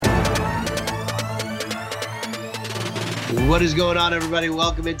What is going on, everybody?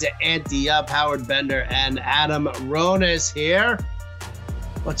 Welcome into Ante Up. Howard Bender and Adam Ronis here.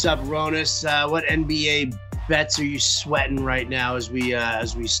 What's up, Ronis? What NBA bets are you sweating right now as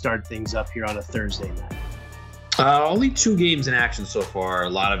we start things up here on a Thursday night? Only 2 games in action so far. A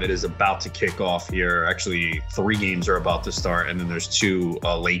lot of it is about to kick off here. Actually, 3 games are about to start, and then there's 2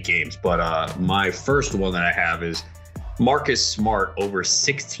 late games. But my first one that I have is Marcus Smart over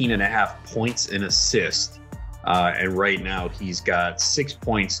 16.5 points and assists. And right now he's got 6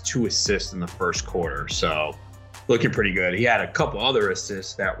 points, 2 assists in the first quarter. So looking pretty good. He had a couple other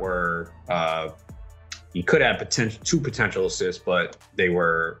assists that were, he could have 2 potential assists, but they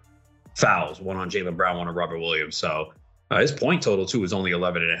were fouls. One on Jaylen Brown, one on Robert Williams. So his point total too was only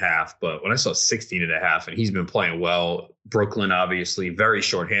 11.5. But when I saw 16.5, and he's been playing well, Brooklyn obviously very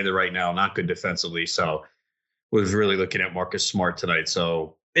shorthanded right now, not good defensively. So was really looking at Marcus Smart tonight.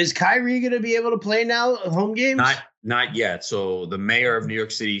 So is Kyrie going to be able to play now home games? Not yet. So the mayor of New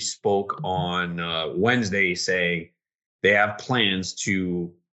York City spoke on Wednesday saying they have plans to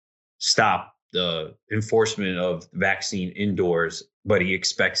stop the enforcement of vaccine indoors, but he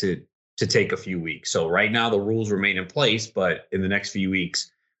expects it to take a few weeks. So right now the rules remain in place, but in the next few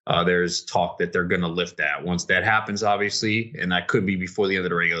weeks, there's talk that they're going to lift that. Once that happens, obviously, and that could be before the end of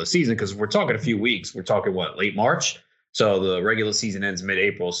the regular season, because if we're talking a few weeks, we're talking late March? So the regular season ends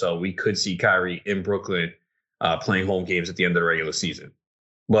mid-April, so we could see Kyrie in Brooklyn playing home games at the end of the regular season.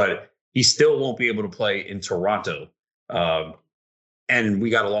 But he still won't be able to play in Toronto. And we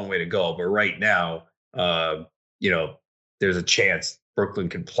got a long way to go. But right now, there's a chance Brooklyn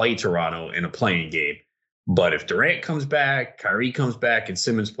can play Toronto in a playing game. But if Durant comes back, Kyrie comes back, and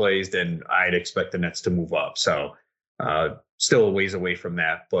Simmons plays, then I'd expect the Nets to move up. So still a ways away from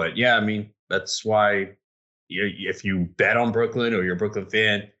that. But, yeah, I mean, that's why if you bet on Brooklyn or you're a Brooklyn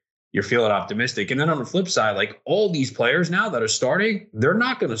fan, you're feeling optimistic. And then on the flip side, like all these players now that are starting, they're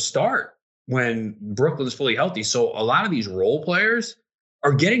not going to start when Brooklyn's fully healthy. So a lot of these role players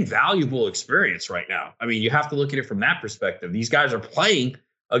are getting valuable experience right now. I mean, you have to look at it from that perspective. These guys are playing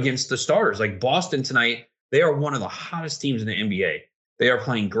against the starters. Like Boston tonight, they are one of the hottest teams in the NBA. They are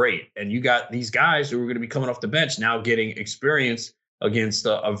playing great. And you got these guys who are going to be coming off the bench now getting experience against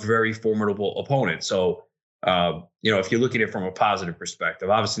a very formidable opponent. So, if you look at it from a positive perspective,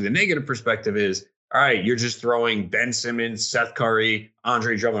 obviously the negative perspective is, all right, you're just throwing Ben Simmons, Seth Curry,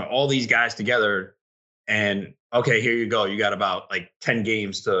 Andre Drummond, all these guys together. And okay, here you go. You got about 10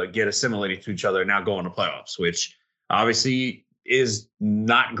 games to get assimilated to each other and now go into playoffs, which obviously is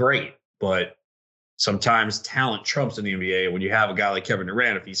not great. But sometimes talent trumps in the NBA. When you have a guy like Kevin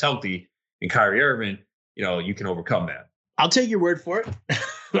Durant, if he's healthy, and Kyrie Irving, you can overcome that. I'll take your word for it.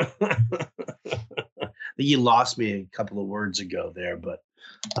 You lost me a couple of words ago there, but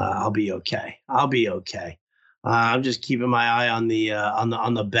I'll be okay. I'm just keeping my eye on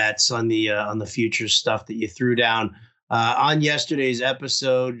the bets, on the future stuff that you threw down on yesterday's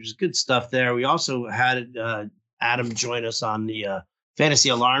episode. There's good stuff there. We also had Adam join us on the Fantasy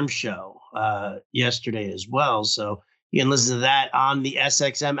Alarm Show yesterday as well. So you can listen to that on the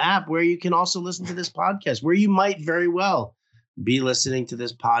SXM app, where you can also listen to this podcast, where you might very well be listening to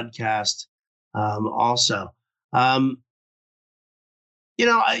this podcast. Also,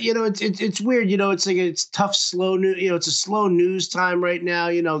 it's weird. It's tough, slow news. It's a slow news time right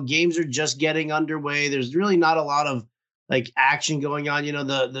now. Games are just getting underway. There's really not a lot of action going on.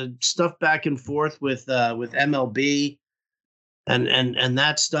 The stuff back and forth with MLB and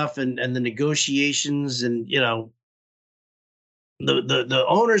that stuff and the negotiations and the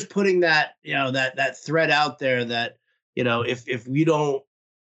owners putting that that threat out there that if we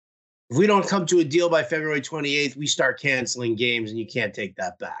don't come to a deal by February 28th, we start canceling games and you can't take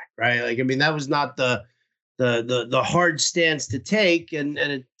that back, right? That was not the hard stance to take, and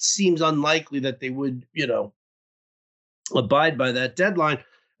it seems unlikely that they would, abide by that deadline.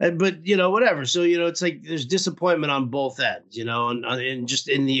 But whatever. So it's there's disappointment on both ends, and just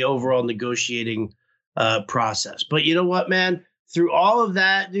in the overall negotiating process. But you know what, man? Through all of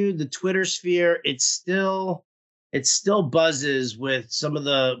that, dude, the Twitter sphere, it still buzzes with some of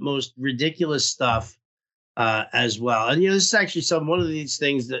the most ridiculous stuff as well. And this is actually one of these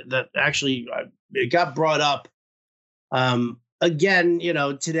things that actually it got brought up again,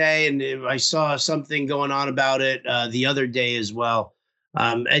 today, and I saw something going on about it the other day as well.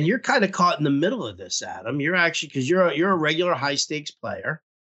 And you're kind of caught in the middle of this, Adam. You're actually, because you're a regular high stakes player,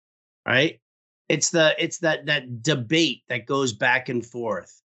 right? It's that debate that goes back and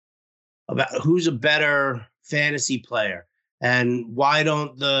forth about who's a better fantasy player and why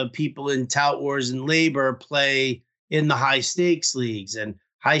don't the people in Tout Wars and Labor play in the high stakes leagues, and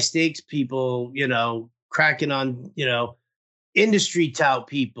high stakes people, cracking on, industry tout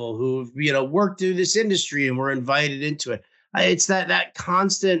people who've, worked through this industry and were invited into it. It's that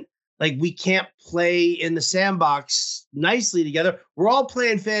constant, like, we can't play in the sandbox nicely together. We're all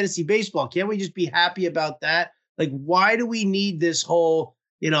playing fantasy baseball. Can't we just be happy about that? Like, why do we need this whole,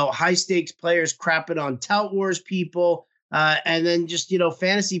 high stakes players crapping on tout wars people, and then just,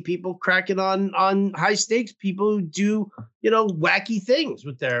 fantasy people cracking on high stakes people who do, wacky things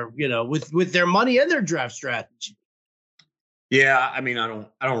with their, with their money and their draft strategy. Yeah, I mean, I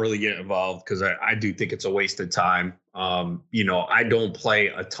don't really get involved because I do think it's a waste of time. I don't play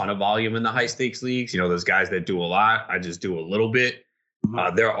a ton of volume in the high stakes leagues. There's guys that do a lot. I just do a little bit.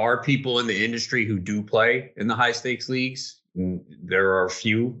 There are people in the industry who do play in the high stakes leagues. There are a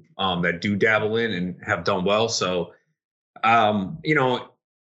few that do dabble in and have done well. So,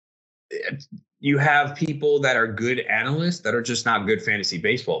 you have people that are good analysts that are just not good fantasy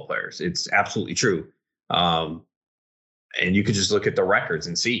baseball players. It's absolutely true. And you could just look at the records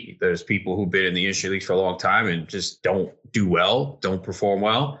and see there's people who've been in the industry leagues for a long time and just don't do well, don't perform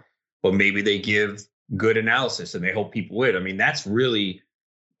well, but maybe they give good analysis and they help people win. I mean, that's really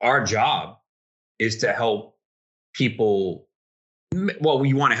our job, is to help people. Well,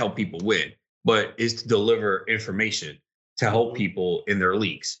 we want to help people win, but is to deliver information to help people in their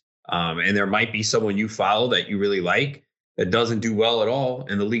leagues. And there might be someone you follow that you really like that doesn't do well at all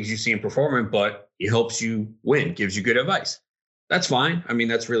in the leagues you see him performing, but he helps you win, gives you good advice. That's fine. I mean,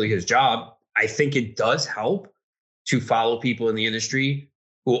 that's really his job. I think it does help to follow people in the industry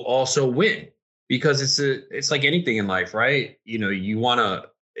who also win, because it's like anything in life, right? If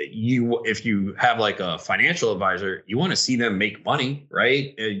you have like a financial advisor, you want to see them make money,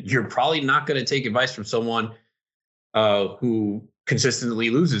 right? You're probably not going to take advice from someone who consistently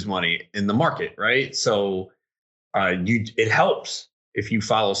loses money in the market, right? So it helps if you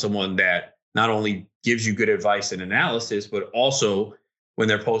follow someone that not only gives you good advice and analysis, but also when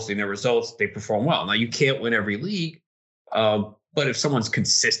they're posting their results, they perform well. Now, you can't win every league, but if someone's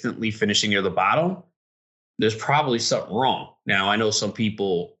consistently finishing near the bottom, there's probably something wrong. Now, I know some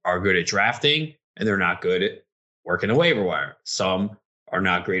people are good at drafting and they're not good at working the waiver wire. Some are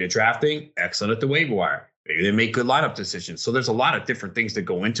not great at drafting, excellent at the waiver wire. Maybe they make good lineup decisions. So there's a lot of different things that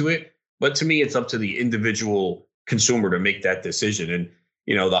go into it. But to me, it's up to the individual consumer to make that decision. And,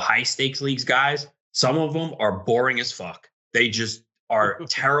 the high stakes leagues guys, some of them are boring as fuck. They just are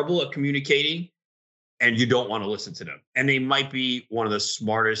terrible at communicating, and you don't want to listen to them. And they might be one of the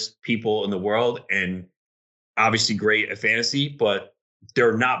smartest people in the world and obviously great at fantasy, but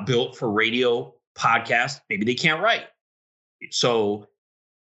they're not built for radio, podcast. Maybe they can't write. So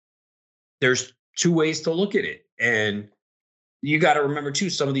there's two ways to look at it. And you got to remember too,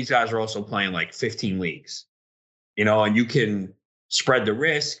 some of these guys are also playing like 15 leagues, and you can spread the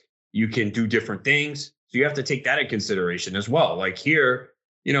risk. You can do different things. So you have to take that in consideration as well. Like here,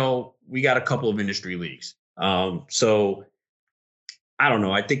 we got a couple of industry leagues. So I don't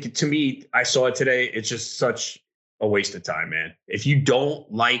know. I think to me, I saw it today. It's just such a waste of time, man. If you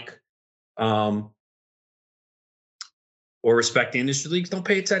don't like or respect the industry leagues, don't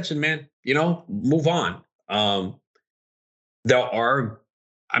pay attention, man. Move on. There are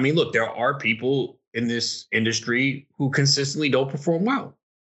people in this industry who consistently don't perform well.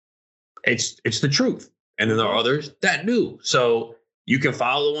 It's the truth. And then there are others that do. So you can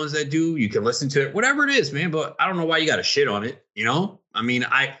follow the ones that do, you can listen to it, whatever it is, man. But I don't know why you got to shit on it. I mean,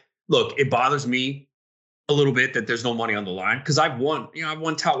 it bothers me a little bit that there's no money on the line, because I've won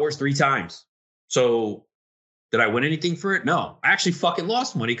Tout Wars 3 times. So did I win anything for it? No, I actually fucking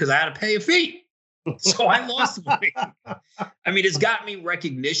lost money because I had to pay a fee. So I lost money. I mean, it's got me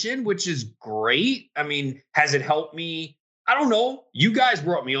recognition, which is great. I mean, has it helped me? I don't know. You guys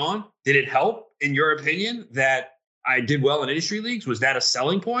brought me on. Did it help, in your opinion, that I did well in industry leagues? Was that a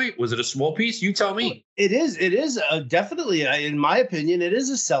selling point? Was it a small piece? You tell me. It is definitely, in my opinion, it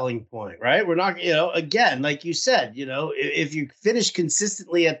is a selling point, right? We're not, again, like you said, if you finish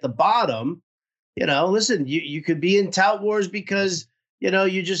consistently at the bottom, listen, you could be in Tout Wars because,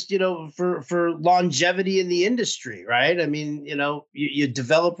 you just, for longevity in the industry, right? I mean, you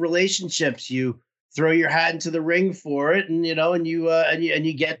develop relationships, you throw your hat into the ring for it, and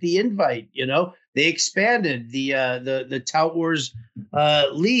you get the invite. They expanded the Tout Wars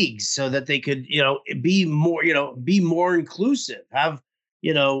leagues so that they could be more inclusive, have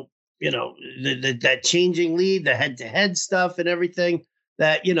that changing lead, the head-to-head stuff and everything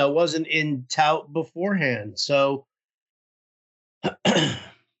that wasn't in Tout beforehand. So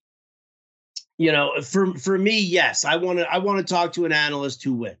for me, yes, I want to talk to an analyst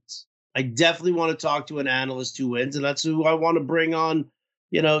who wins. I definitely want to talk to an analyst who wins, and that's who I want to bring on,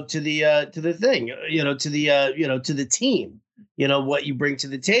 to the thing, to the team. what you bring to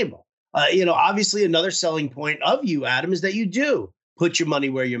the table. Obviously another selling point of you, Adam, is that you do put your money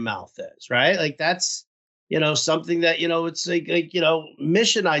where your mouth is, right? Like that's, something that, it's like,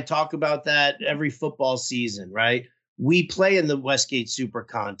 Mish and I talk about that every football season, right? We play in the Westgate Super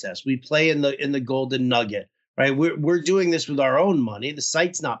Contest. We play in the Golden Nugget, right? We're doing this with our own money. The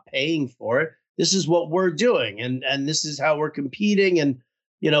site's not paying for it. This is what we're doing, and this is how we're competing. And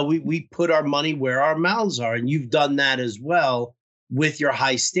we put our money where our mouths are, and you've done that as well with your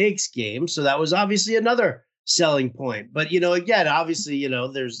high stakes game. So that was obviously another selling point. But again, obviously,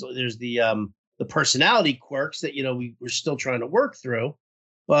 there's the personality quirks that we're still trying to work through.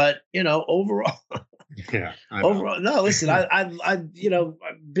 But overall. Yeah. Overall, no. Listen, I've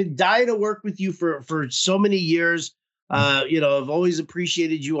been dying to work with you for so many years. I've always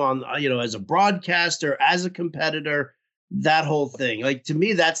appreciated you on as a broadcaster, as a competitor, that whole thing. Like to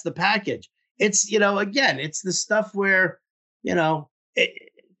me, that's the package. It's again, it's the stuff where and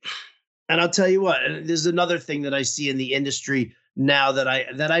I'll tell you what. There's another thing that I see in the industry now that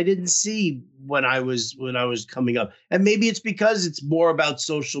I didn't see when I was coming up. And maybe it's because it's more about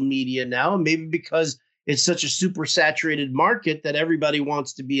social media now, and maybe because it's such a super saturated market that everybody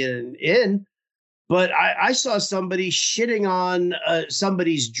wants to be in. But I saw somebody shitting on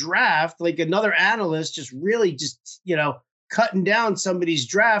somebody's draft, like another analyst just really just, cutting down somebody's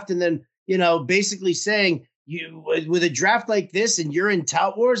draft, and then, basically saying, you with a draft like this and you're in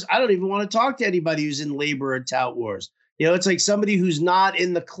Tout Wars, I don't even want to talk to anybody who's in Labor or Tout Wars. It's like somebody who's not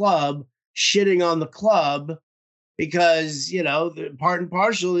in the club shitting on the club because, the part and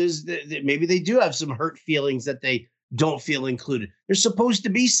parcel is that maybe they do have some hurt feelings that they don't feel included. There's supposed to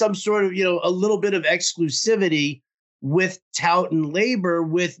be some sort of, a little bit of exclusivity with Tout and Labor,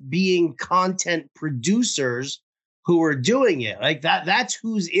 with being content producers who are doing it like that. That's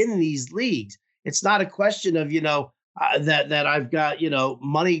who's in these leagues. It's not a question of, that I've got,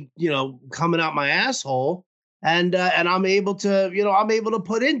 money, coming out my asshole. And I'm able to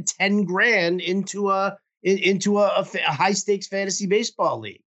put in 10 grand into a high stakes fantasy baseball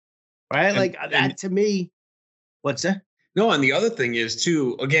league, right? Like that to me. What's that? No, and the other thing is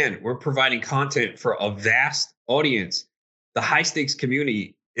too. Again, we're providing content for a vast audience. The high stakes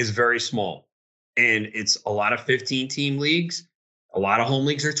community is very small, and it's a lot of 15-team leagues. A lot of home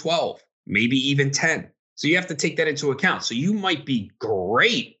leagues are 12, maybe even 10. So you have to take that into account. So you might be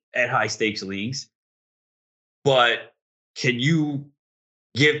great at high stakes leagues, but can you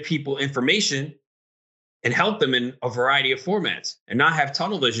give people information and help them in a variety of formats and not have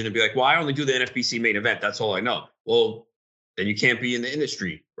tunnel vision and be like, well, I only do the NFBC main event. That's all I know. Well, then you can't be in the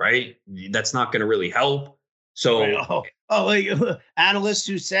industry, right? That's not going to really help. So, right. Like analysts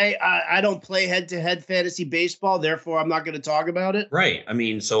who say, I don't play head-to-head fantasy baseball, therefore I'm not going to talk about it. Right. I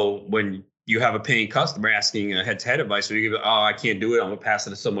mean, so when you have a paying customer asking a head-to-head advice, so you give, I can't do it, I'm going to pass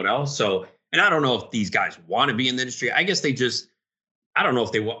it to someone else. So, and I don't know if these guys want to be in the industry. I guess they just, I don't know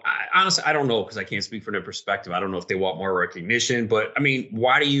if they want, honestly, I don't know, because I can't speak from their perspective. I don't know if they want more recognition, but I mean,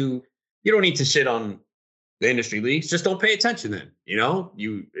 why do you don't need to shit on the industry leagues. Just don't pay attention then.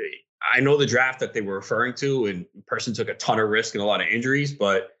 I know the draft that they were referring to, and the person took a ton of risk and a lot of injuries,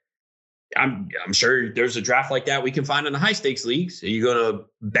 but I'm sure there's a draft like that we can find in the high stakes leagues. Are you going to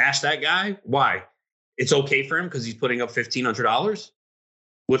bash that guy? Why? It's okay for him because he's putting up $1,500.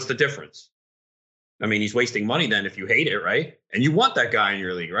 What's the difference? I mean, he's wasting money then if you hate it, right? And you want that guy in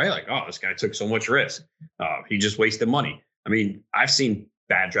your league, right? Like, oh, this guy took so much risk. He just wasted money. I mean, I've seen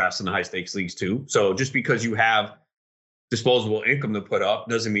bad drafts in the high stakes leagues too. So just because you have disposable income to put up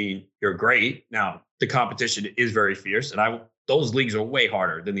doesn't mean you're great. Now, the competition is very fierce, and those leagues are way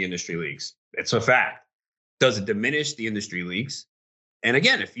harder than the industry leagues. It's a fact. Does it diminish the industry leagues? And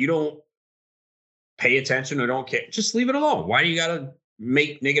again, if you don't pay attention or don't care, just leave it alone. Why do you got to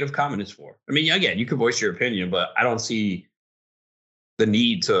make negative comments for? I mean, again, you can voice your opinion, but I don't see the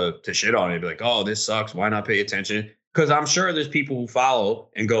need to shit on it. Be like, oh, this sucks. Why not pay attention? Because I'm sure there's people who follow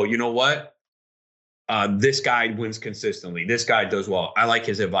and go, you know what? This guy wins consistently. This guy does well. I like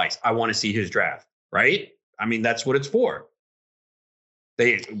his advice. I want to see his draft, right? I mean, that's what it's for.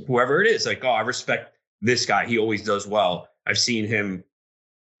 Whoever it is, like, oh, I respect this guy. He always does well. I've seen him,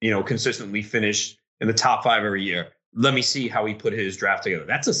 consistently finish in the top 5 every year. Let me see how he put his draft together.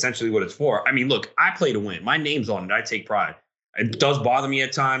 That's essentially what it's for. I mean, look, I play to win. My name's on it. I take pride. It does bother me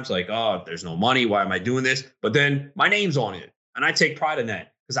at times, like, oh, there's no money. Why am I doing this? But then my name's on it, and I take pride in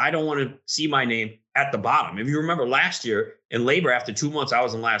that because I don't want to see my name at the bottom. If you remember last year in Labor, after 2 months, I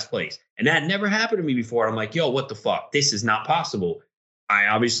was in last place, and that never happened to me before. I'm like, yo, what the fuck? This is not possible. I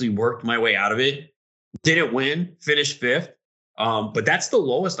obviously worked my way out of it. Didn't win, finished 5th. But that's the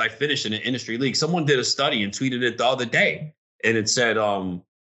lowest I finished in an industry league. Someone did a study and tweeted it the other day. and it said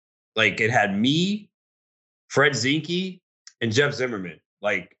like it had me, Fred Zinke, and Jeff Zimmerman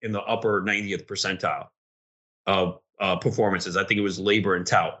like in the upper 90th percentile of performances. I think it was labor and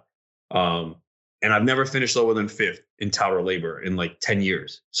tout. And I've never finished lower than 5th in tout or labor in like 10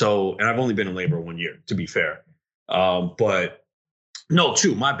 years. So, and I've only been in labor 1 year, to be fair. But no,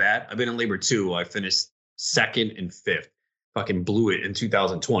 2, my bad. I've been in labor 2. I finished 2nd and 5th. Fucking blew it in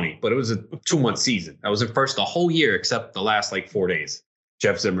 2020, but it was a 2-month season. I was in first the whole year except the last like 4 days.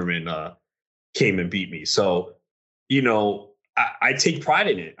 Jeff Zimmerman came and beat me. So, you know, I take pride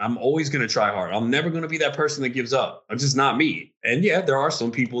in it. I'm always going to try hard. I'm never going to be that person that gives up. I'm just not me. And yeah, there are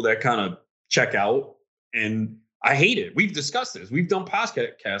some people that kind of check out, and I hate it. We've discussed this. We've done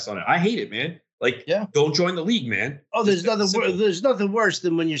podcasts on it. I hate it, man. Like, don't join the league, man. Oh, there's nothing worse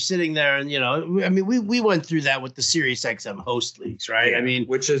than when you're sitting there and, you know, I mean, we went through that with the Sirius XM host leagues, right? Yeah, I mean,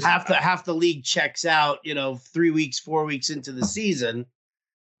 which is half the league checks out, you know, 3 weeks, 4 weeks into the season.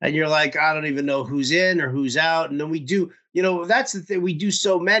 And you're like, I don't even know who's in or who's out. And then we do, you know, that's the thing. We do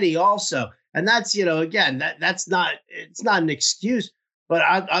so many also. And that's, you know, again, it's not an excuse. But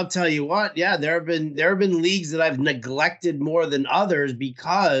I'll tell you what, yeah, there have been leagues that I've neglected more than others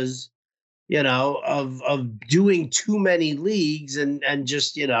because, you know, of doing too many leagues and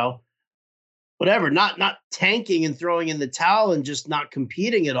just, you know, whatever, not tanking and throwing in the towel and just not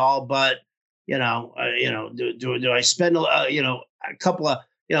competing at all. But, you know, do I spend a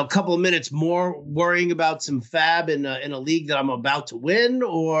couple of minutes more worrying about some fab in a league that I'm about to win,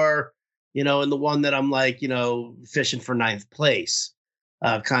 or, you know, in the one that I'm like, you know, fishing for 9th place,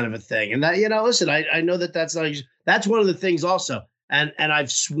 kind of a thing. And that, you know, listen, I know that's one of the things also. And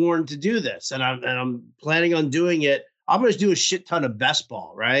I've sworn to do this, and I'm planning on doing it. I'm going to do a shit ton of best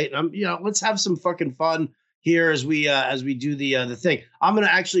ball, right? Let's have some fucking fun here as we do the thing. I'm going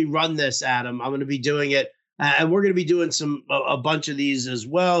to actually run this, Adam. I'm going to be doing it. And we're going to be doing a bunch of these as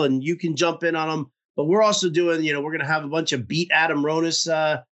well, and you can jump in on them. But we're also doing, you know, we're going to have a bunch of beat Adam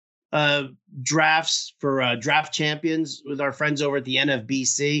Ronis drafts for draft champions with our friends over at the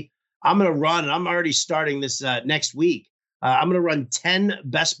NFBC. I'm going to run, and I'm already starting this next week. I'm going to run 10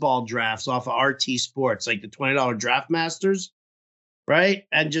 best ball drafts off of RT Sports, like the $20 Draft Masters, right?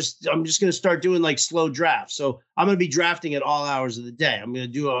 And I'm just going to start doing like slow drafts. So I'm going to be drafting at all hours of the day. I'm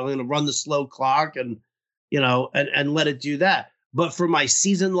going to run the slow clock and, you know, and let it do that. But for my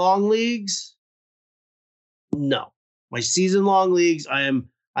season long leagues, no. My season long leagues, I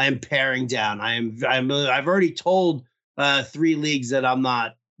am paring down. I've already told 3 leagues that I'm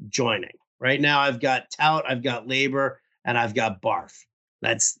not joining. Right now I've got tout, I've got labor, and I've got barf.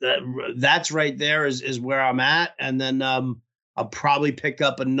 That's right there is where I'm at. And then I'll probably pick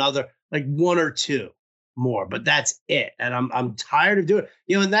up another like 1 or 2 more, but that's it. And I'm tired of doing it.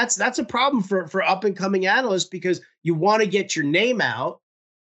 You know, and that's a problem for up and coming analysts, because you want to get your name out,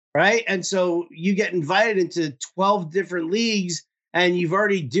 right? And so you get invited into 12 different leagues, and you're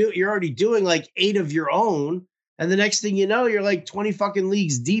already doing like 8 of your own. And the next thing you know, you're like 20 fucking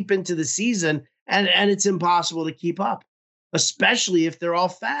leagues deep into the season, and it's impossible to keep up, especially if they're all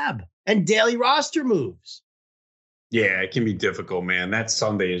fab and daily roster moves. Yeah, it can be difficult, man. That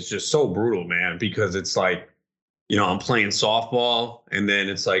Sunday is just so brutal, man, because it's like, you know, I'm playing softball, and then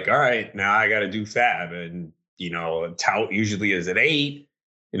it's like, all right, now I got to do fab. And, you know, tout usually is at 8,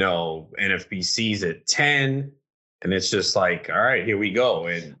 you know, NFBC's at 10. And it's just like, all right, here we go.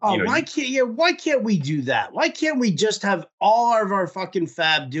 And why can't we do that? Why can't we just have all of our fucking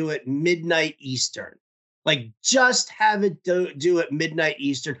fab do it midnight Eastern? Like, just have it do it midnight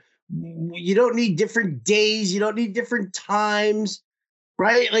Eastern. You don't need different days. You don't need different times,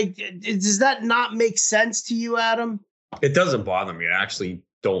 right? Like, does that not make sense to you, Adam? It doesn't bother me. I actually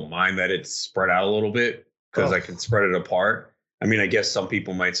don't mind that it's spread out a little bit, because I can spread it apart. I mean, I guess some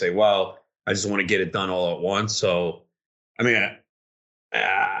people might say, well, I just want to get it done all at once. So, I mean,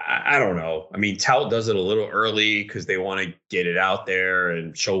 I don't know. I mean, tout does it a little early because they want to get it out there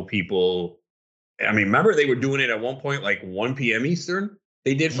and show people. I mean, remember they were doing it at one point, like 1 p.m. Eastern?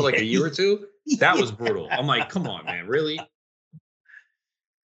 They did for like a year or two. That was brutal. I'm like, come on, man, really?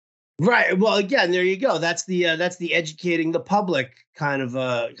 Right. Well, again, there you go. That's the educating the public kind of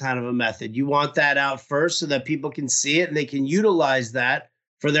a method. You want that out first so that people can see it and they can utilize that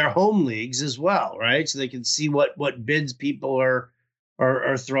for their home leagues as well, right? So they can see what bids people are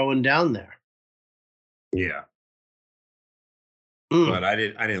throwing down there. Yeah. But I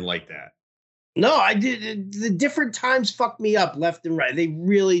didn't like that. No, I did. The different times fuck me up left and right. They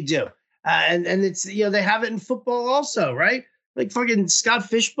really do. And it's, you know, they have it in football also, right? Like fucking Scott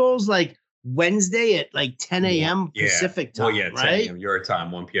Fishbowl's like Wednesday at like 10 a.m. Pacific time, well, 10 right? a.m. your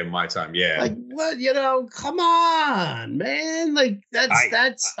time, 1 p.m. my time. Yeah. Like what, come on, man. Like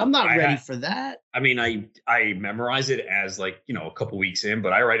I'm not ready for that. I mean, I memorize it as like, a couple weeks in,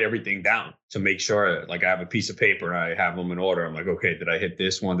 but I write everything down to make sure, like I have a piece of paper and I have them in order. I'm like, okay, did I hit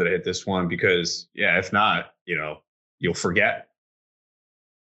this one? Did I hit this one? Because if not, you'll forget.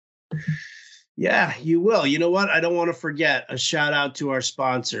 Yeah, you will. You know what? I don't want to forget a shout out to our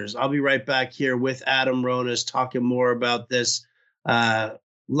sponsors. I'll be right back here with Adam Ronis talking more about this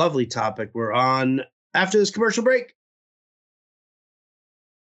lovely topic we're on after this commercial break.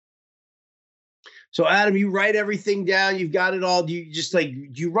 So, Adam, you write everything down. You've got it all. Do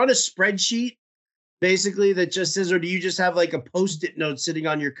you run a spreadsheet basically that just says, or do you just have like a Post-it note sitting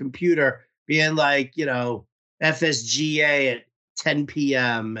on your computer being like, FSGA at 10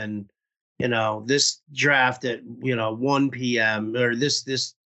 p.m. and, this draft at, 1 p.m. or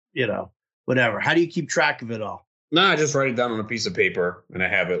this, whatever. How do you keep track of it all? No, I just write it down on a piece of paper and I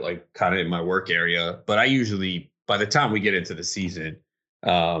have it like kind of in my work area. But I usually, by the time we get into the season,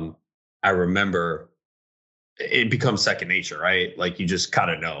 I remember it becomes second nature, right? Like you just kind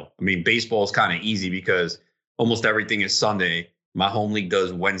of know. I mean, baseball is kind of easy because almost everything is Sunday. My home league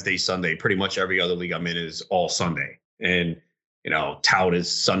does Wednesday, Sunday. Pretty much every other league I'm in is all Sunday. And, tout is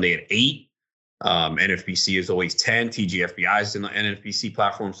Sunday at 8. NFBC is always 10. TGFBI is in the NFBC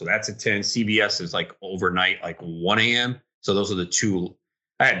platform. So that's at 10. CBS is like overnight, like 1 a.m. So those are the two.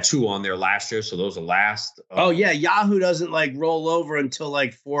 I had 2 on there last year. So those are last. Yahoo doesn't like roll over until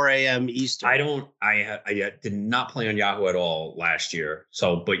like 4 a.m. Eastern. I did not play on Yahoo at all last year.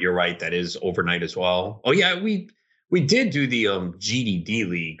 So, but you're right. That is overnight as well. Oh yeah. We did do the GDD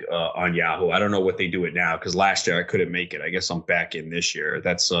league on Yahoo. I don't know what they do it now because last year I couldn't make it. I guess I'm back in this year.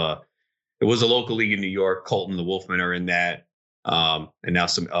 That's it was a local league in New York. Colton, the Wolfmen are in that. And now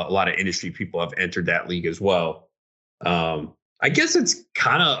a lot of industry people have entered that league as well. I guess it's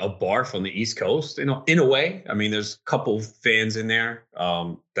kind of a bar from the East Coast in a way. I mean, there's a couple fans in there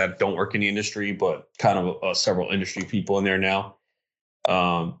that don't work in the industry, but kind of several industry people in there now.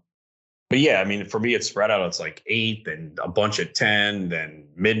 But yeah, I mean, for me, it's spread out. It's like 8, then a bunch at 10, then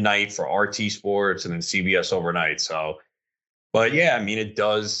midnight for RT Sports, and then CBS overnight. So, but yeah, I mean, it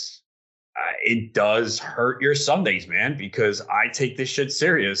does hurt your Sundays, man, because I take this shit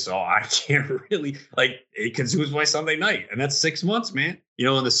serious. So I can't really it consumes my Sunday night. And that's 6 months, man.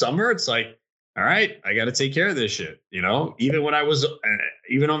 In the summer, it's like, all right, I got to take care of this shit. Even when I was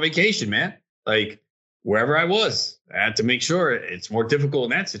even on vacation, man, like wherever I was, I had to make sure. It's more difficult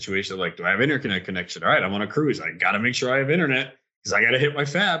in that situation. Like, do I have internet connection? All right, I'm on a cruise. I got to make sure I have internet because I got to hit my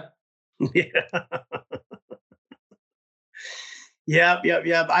fab. Yeah.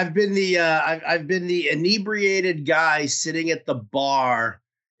 Yep. I've been the inebriated guy sitting at the bar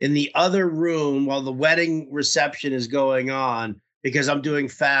in the other room while the wedding reception is going on because I'm doing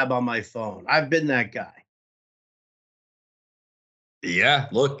fab on my phone. I've been that guy. Yeah,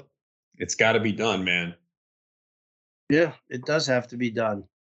 look, it's got to be done, man. Yeah, it does have to be done.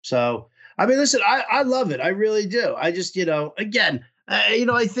 So, I mean, listen, I love it. I really do. I just, again,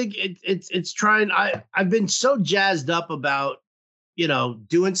 I think it's trying. I've been so jazzed up about,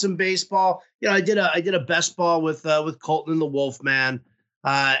 doing some baseball. I did a best ball with Colton and the Wolfman.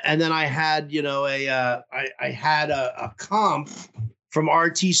 And then I had, I had a comp from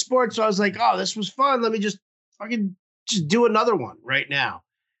RT Sports. So I was like, oh, this was fun. Let me just fucking just do another one right now.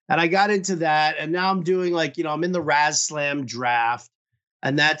 And I got into that. And now I'm doing I'm in the Raz Slam draft.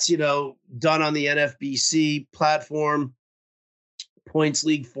 And that's, done on the NFBC platform, points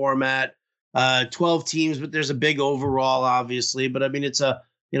league format. 12 teams, but there's a big overall, obviously. But I mean, it's a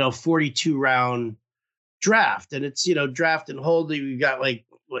 42 round draft, and it's draft and hold. We've got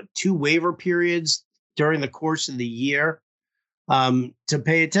 2 waiver periods during the course of the year to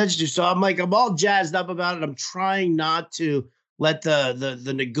pay attention to. So I'm all jazzed up about it. I'm trying not to let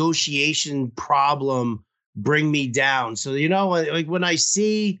the negotiation problem bring me down. So when I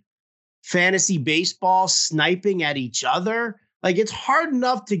see fantasy baseball sniping at each other. It's hard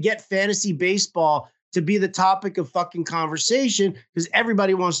enough to get fantasy baseball to be the topic of fucking conversation because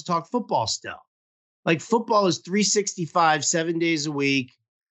everybody wants to talk football still. Football is 365, 7 days a week,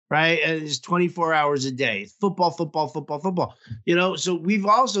 right? And it's 24 hours a day. It's football. So we've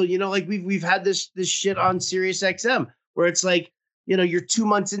also, we've had this shit on Sirius XM where it's you're 2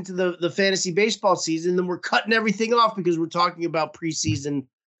 months into the fantasy baseball season, then we're cutting everything off because we're talking about preseason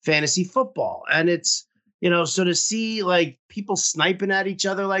fantasy football. And it's, so to see people sniping at each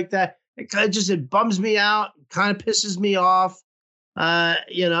other like that, it bums me out, kind of pisses me off, and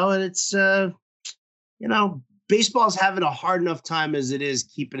it's, baseball's having a hard enough time as it is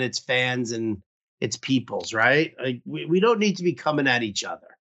keeping its fans and its peoples, right? Like we don't need to be coming at each other.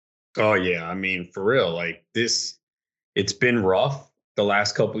 Oh yeah, I mean, for real, like it's been rough the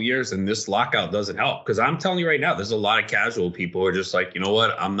last couple of years, and this lockout doesn't help. Because I'm telling you right now, there's a lot of casual people who are just like, you know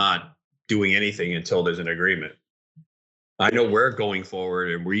what, I'm not doing anything until there's an agreement. I know we're going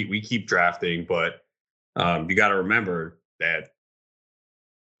forward and we keep drafting, but you got to remember that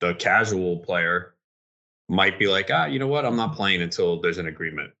the casual player might be like, you know what, I'm not playing until there's an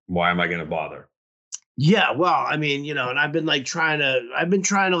agreement. Why am I going to bother? Yeah, well, I mean, and I've been trying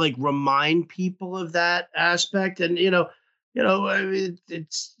to like remind people of that aspect, and I mean,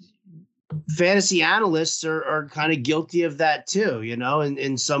 it's fantasy analysts are kind of guilty of that too,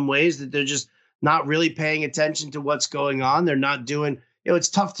 in some ways, that they're just not really paying attention to what's going on. They're not doing, it's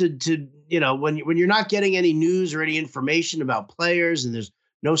tough to when you're not getting any news or any information about players and there's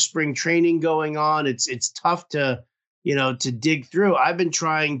no spring training going on, it's tough to dig through. I've been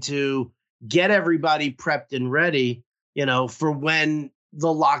trying to get everybody prepped and ready, for when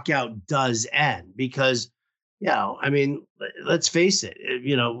the lockout does end, because, I mean, let's face it,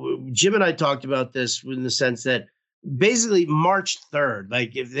 Jim and I talked about this in the sense that basically March 3rd,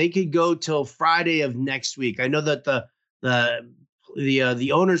 like if they could go till Friday of next week. I know that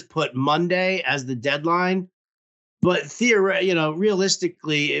the owners put Monday as the deadline, but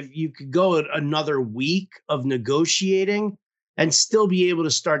realistically, if you could go another week of negotiating and still be able to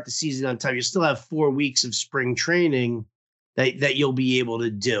start the season on time, you still have 4 weeks of spring training that you'll be able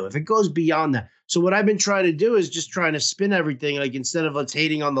to do. If it goes beyond that. So what I've been trying to do is just trying to spin everything. Like, instead of let's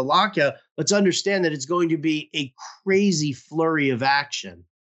hating on the lockout, let's understand that it's going to be a crazy flurry of action,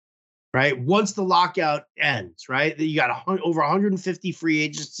 right? Once the lockout ends, right? You got over 150 free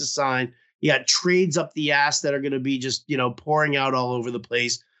agents to sign. You got trades up the ass that are going to be just, pouring out all over the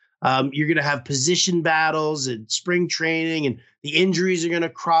place. You're going to have position battles and spring training, and the injuries are going to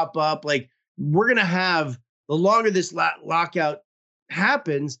crop up. Like, we're going to have, the longer this lockout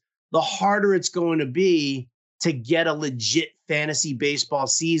happens, the harder it's going to be to get a legit fantasy baseball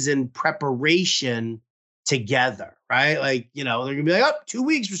season preparation together, right? Like, they're going to be like, 2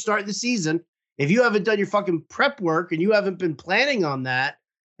 weeks for starting the season. If you haven't done your fucking prep work and you haven't been planning on that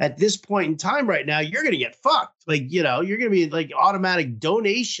at this point in time right now, you're going to get fucked. Like, you're going to be like automatic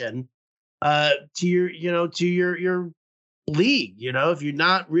donation to your league, if you're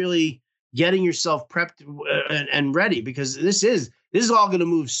not really getting yourself prepped and ready, because this is all going to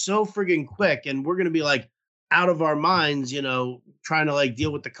move so friggin' quick, and we're going to be like out of our minds, trying to like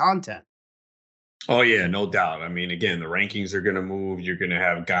deal with the content. Oh yeah, no doubt. I mean, again, the rankings are going to move. You're going to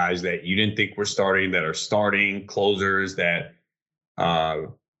have guys that you didn't think were starting that are starting, closers that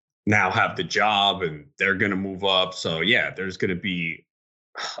now have the job and they're going to move up. So yeah, there's going to be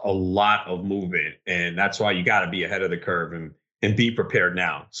a lot of movement, and that's why you got to be ahead of the curve and be prepared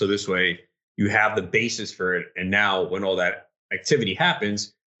now. So this way you have the basis for it. And now when all that activity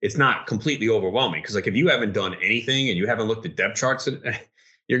happens, it's not completely overwhelming. Because like, if you haven't done anything and you haven't looked at depth charts,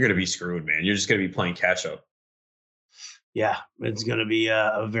 you're going to be screwed, man. You're just going to be playing catch up. Yeah, it's going to be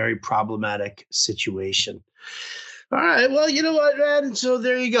a very problematic situation. All right. Well, you know what, man? So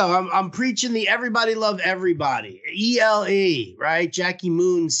there you go. I'm preaching the everybody love everybody. ELE, right? Jackie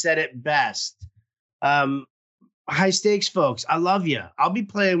Moon said it best. High stakes, folks. I love you. I'll be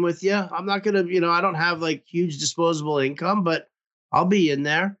playing with you. I'm not going to, I don't have like huge disposable income, but I'll be in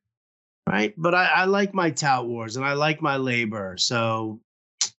there. Right. But I like my tout wars and I like my labor. So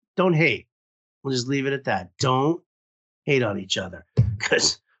don't hate. We'll just leave it at that. Don't hate on each other,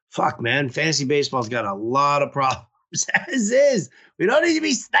 because fuck, man, fantasy baseball's got a lot of problems as is. We don't need to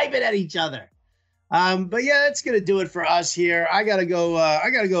be sniping at each other. But yeah, that's gonna do it for us here. I gotta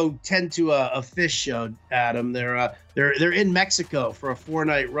go tend to a fish show, Adam. They're in Mexico for a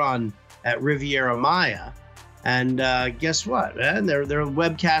 4-night run at Riviera Maya, and guess what, man? They're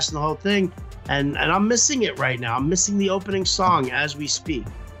webcasting the whole thing, and I'm missing it right now. I'm missing the opening song as we speak.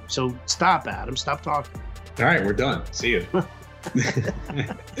 So stop, Adam. Stop talking. All right, we're done. See you.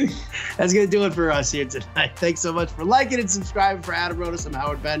 That's gonna do it for us here tonight. Thanks so much for liking and subscribing. For Adam Rodas, I'm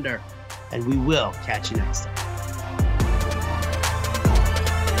Howard Bender, and we will catch you next time.